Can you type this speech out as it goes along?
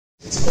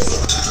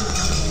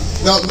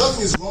Now,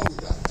 nothing is wrong with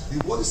that. We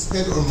want to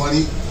spend our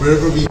money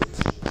wherever we want.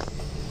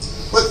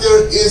 But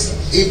there is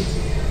a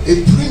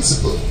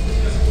principle.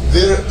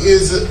 There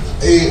is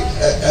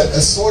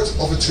a sort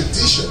of a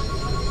tradition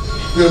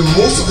where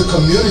most of the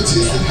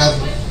communities that have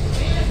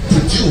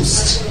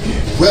produced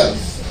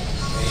wealth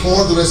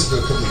for the rest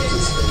of their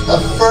communities have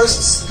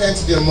first spent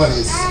their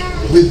monies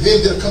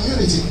within their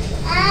community.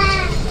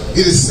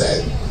 It is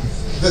said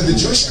that the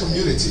Jewish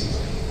community,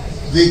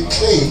 they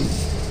claim,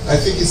 I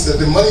think it's that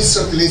the money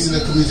circulates in the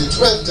community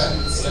 12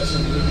 times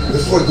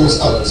before it goes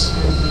out.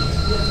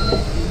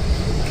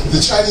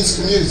 The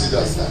Chinese community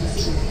does that.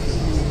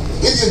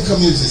 Indian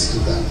communities do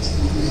that.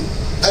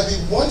 And we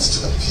want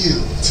to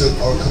appeal to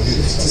our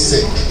community to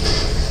say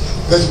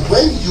that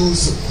when you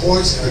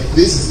support the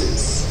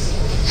businesses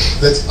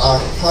that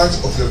are part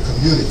of your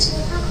community,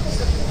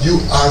 you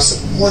are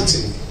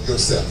supporting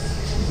yourself.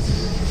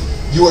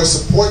 You are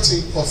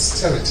supporting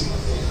posterity.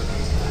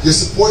 You're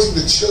supporting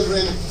the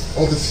children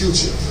of the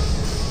future.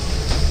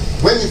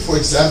 When you, for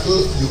example,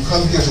 you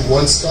come here to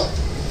One Stop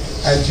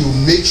and you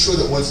make sure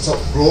that One Stop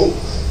grow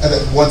and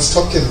that One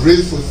Stop can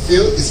really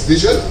fulfill its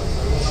vision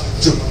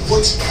to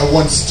put a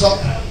One Stop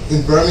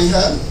in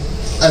Birmingham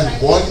and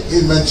one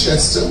in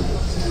Manchester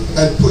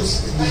and put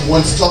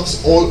One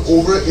Stops all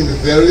over in the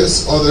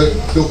various other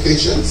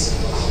locations,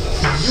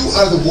 you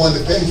are the one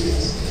that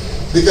benefits.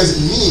 Because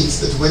it means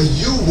that when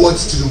you want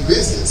to do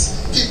business,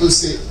 people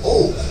say,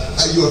 oh,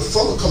 you are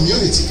from a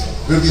community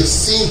where we have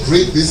seen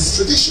great business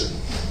tradition.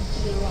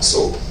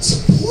 So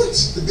support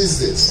the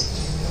business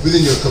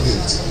within your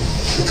community,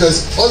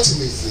 because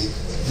ultimately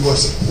you are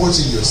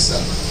supporting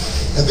yourself.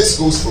 And this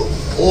goes for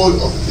all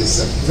of the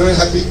business. I'm very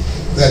happy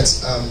that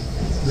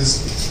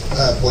Ms.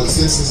 Paul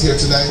Simpson is here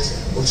tonight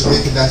of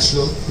Jamaican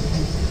National.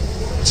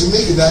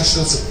 Jamaican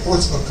National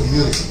supports our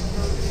community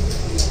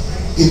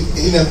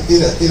in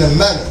a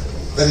manner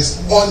that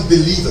is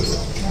unbelievable.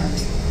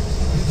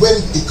 When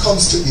it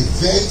comes to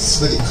events,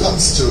 when it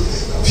comes to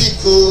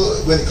people,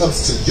 when it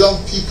comes to young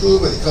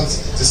people, when it comes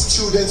to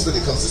students, when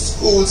it comes to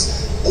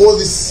schools, all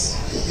this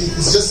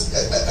is just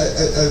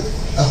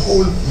a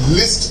whole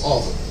list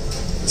of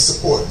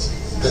support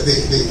that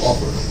they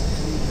offer.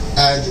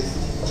 And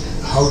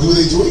how do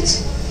they do it?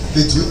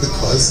 They do it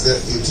because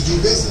they're able to do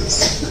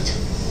business.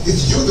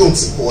 If you don't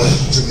support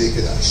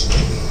Jamaican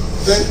National,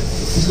 then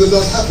it will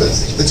not happen.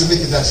 The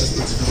Jamaican National is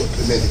able to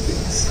do many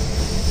things.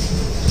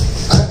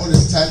 I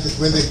understand that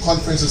when the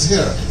conference was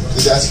here,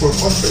 the diaspora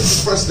conference,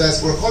 the first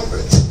diaspora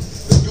conference,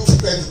 that you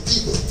fed the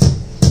people.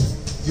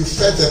 You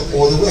fed them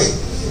all the way.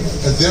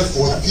 And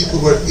therefore, the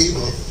people were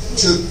able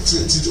to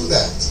do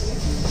that.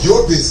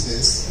 Your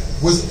business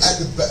was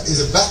is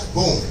a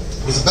backbone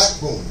to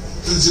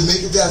the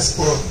Jamaican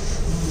diaspora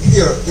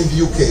here in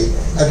the UK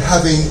and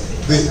having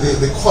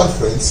the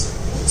conference,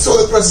 so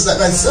the persons like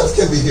myself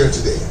can be here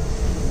today.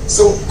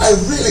 So I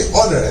really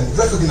honor and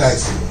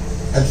recognize you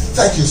and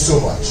thank you so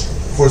much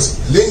for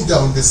laying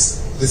down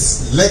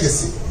this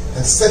legacy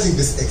and setting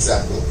this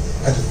example,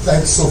 and to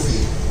thank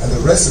Sophie and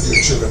the rest of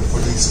your children for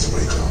doing such a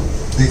great job.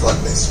 May God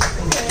bless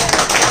you.